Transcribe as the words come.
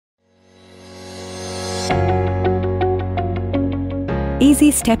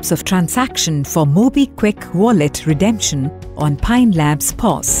Easy steps of transaction for Mobikwik Wallet Redemption on Pine Labs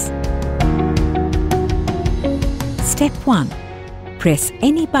PoS. Step 1. Press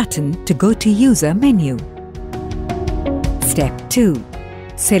any button to go to User menu. Step 2.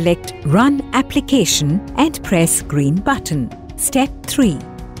 Select Run Application and press green button. Step 3.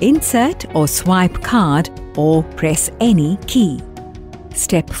 Insert or swipe card or press any key.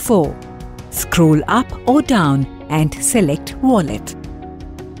 Step 4. Scroll up or down and select Wallet.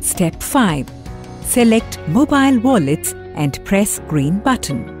 Step 5. Select Mobile Wallets and press green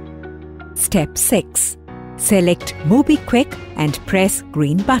button. Step 6. Select Mobikwik and press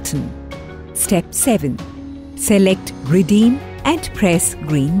green button. Step 7. Select Redeem and press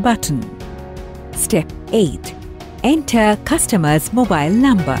green button. Step 8. Enter customer's mobile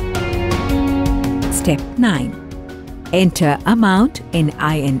number. Step 9. Enter amount in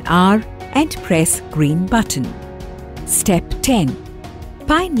INR and press green button. Step 10.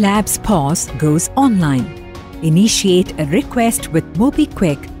 Pine Labs PoS goes online. Initiate a request with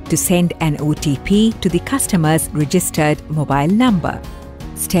Mobikwik to send an OTP to the customer's registered mobile number.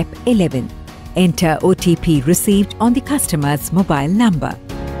 Step 11. Enter OTP received on the customer's mobile number.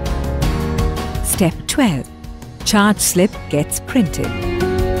 Step 12. Charge slip gets printed.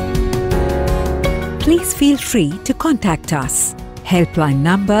 Please feel free to contact us. Helpline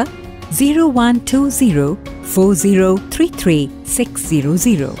number 0120 4033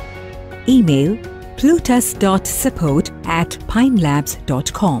 600. Email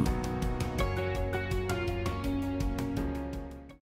plutus.support@pinelabs.com.